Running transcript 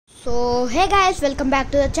So hey guys, welcome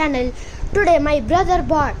back to the channel. Today my brother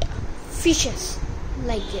bought fishes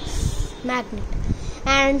like this magnet,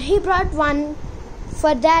 and he brought one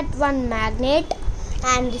magnet,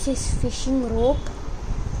 and this is fishing rope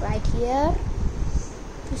right here.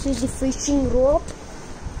 This is the fishing rope,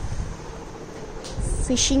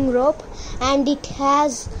 and it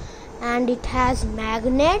has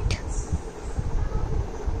magnet.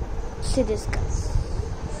 See this, guys.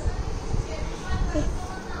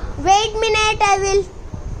 Wait a minute,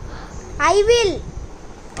 I will.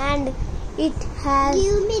 And it has,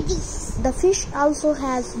 give me this. The fish also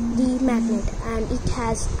has the magnet, and it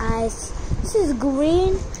has eyes. This is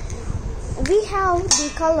green. We have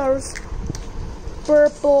the colors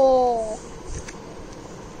purple,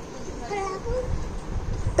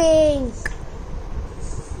 pink,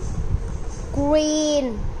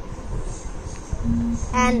 green,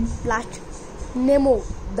 and black. Nemo,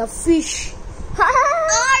 the fish.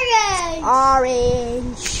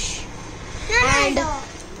 Orange.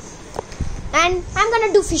 And I'm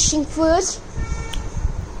gonna do fishing first.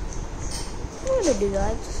 I'm gonna do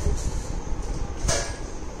that.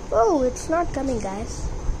 Oh, it's not coming, guys.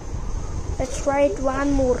 Let's try it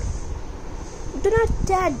one more. Do not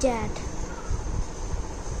touch that.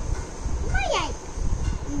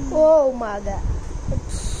 Oh my God.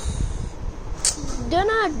 Do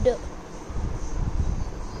not do.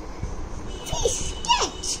 Fish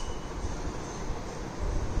catch.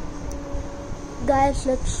 Guys,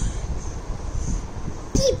 let's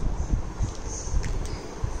Keep.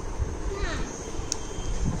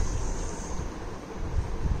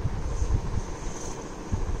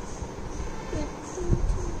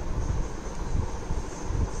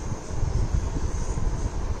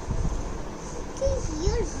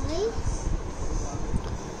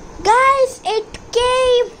 Guys, it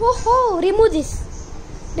came. Oh, remove this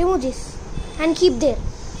and keep there.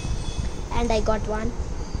 And I got one.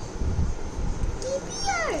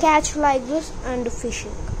 Catch like this and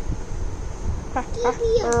fishing.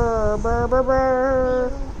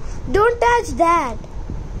 Don't touch that.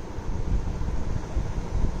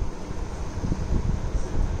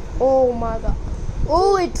 Oh my God.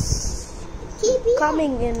 Oh, it's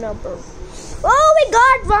coming in a bird. Oh, we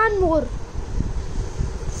got one more.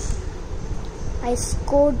 I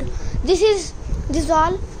scored. This is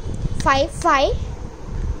all 5.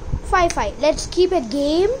 Let's keep a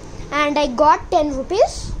game. And I got 10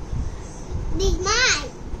 rupees. This mine.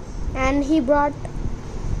 And he brought.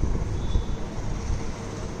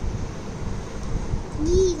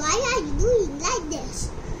 Why are you doing like this?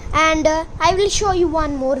 And I will show you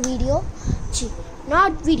one more video.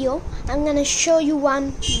 Not video. I'm gonna show you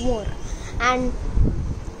one more. And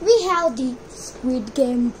we have the Squid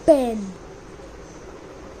Game pen.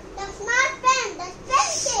 That's not pen. That's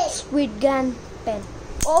pencil. Squid Game pen.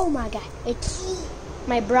 Oh my God! It's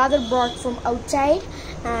my brother brought from outside,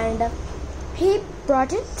 and he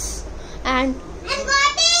brought it, and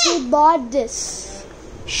he bought this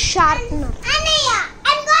sharpener.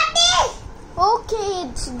 I got this. Okay,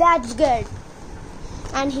 that's good.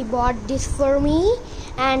 And he bought this for me,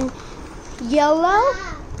 and yellow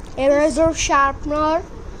eraser sharpener,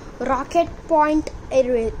 rocket point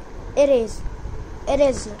eraser.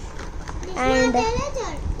 And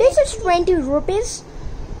this is 20 rupees,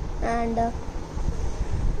 and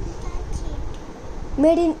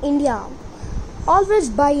made in India. Always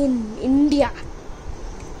buy in India.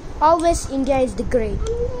 Always India is the great.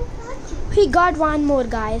 He got one more,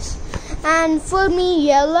 guys. And for me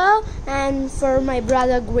yellow, and for my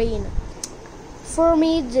brother green. For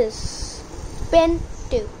me this pen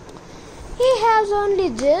too. He has only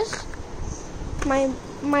this. My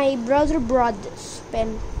brother brought this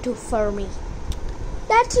pen too for me.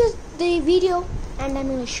 That's it, the video, and I'm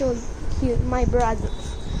gonna show you my brother.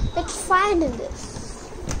 Let's find in this.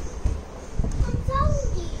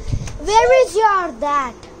 Where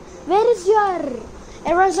is your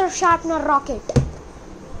eraser sharpener rocket?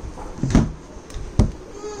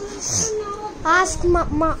 Ask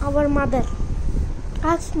our mother.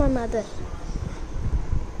 Ask my mother.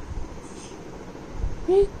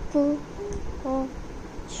 Oh,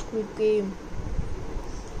 Squid Game.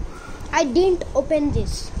 I didn't open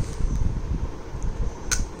this.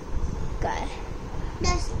 Guy.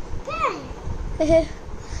 That's pen.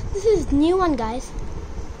 This is new one, guys.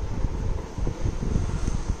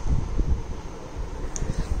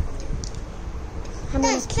 I'm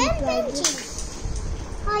gonna keep like this.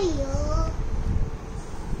 Hello.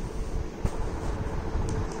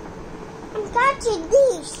 I'm catching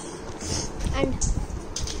this. And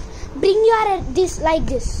bring your this like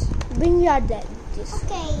this. Bring your this.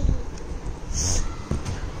 Okay.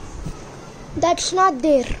 That's not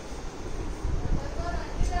there.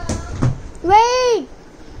 Wait!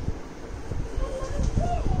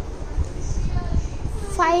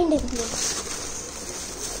 Find him.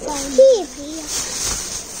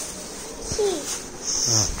 Sheep.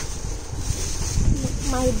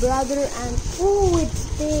 My brother and oh, it's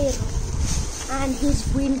there. And his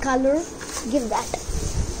green color. Give that.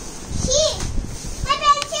 Sheep. My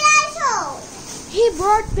pencil also. He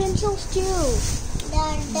brought pencils too.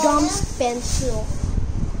 Dom's pencil.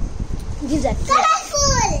 Give that.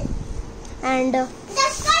 Colorful. And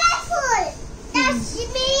That's colorful. That's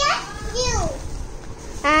new.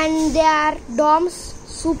 and they are Dom's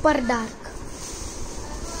super dark.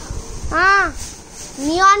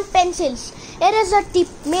 Neon pencils. It is a tip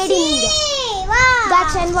made in India. Wow.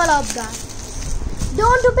 That's envelope, guys.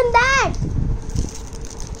 Don't open that.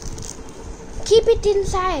 Keep it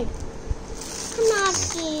inside.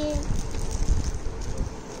 Naughty.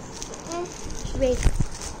 Wait.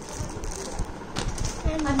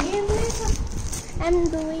 I'm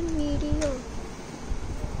doing video.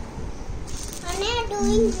 I'm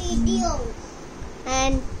doing video.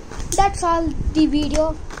 And that's all the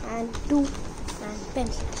video and two and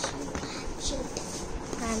pencils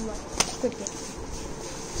and one squid game.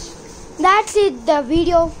 That's it, the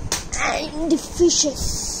video and the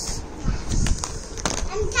fishes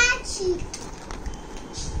I'm touching.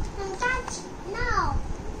 No.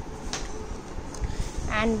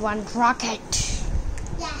 and one rocket.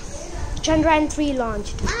 Yes. Chandrayaan 3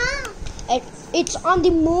 launched. It's on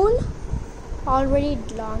the moon, already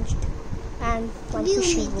launched, and one You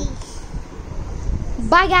fishing need room.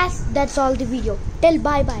 Bye guys, that's all the video. Tell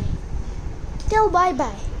bye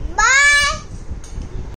bye.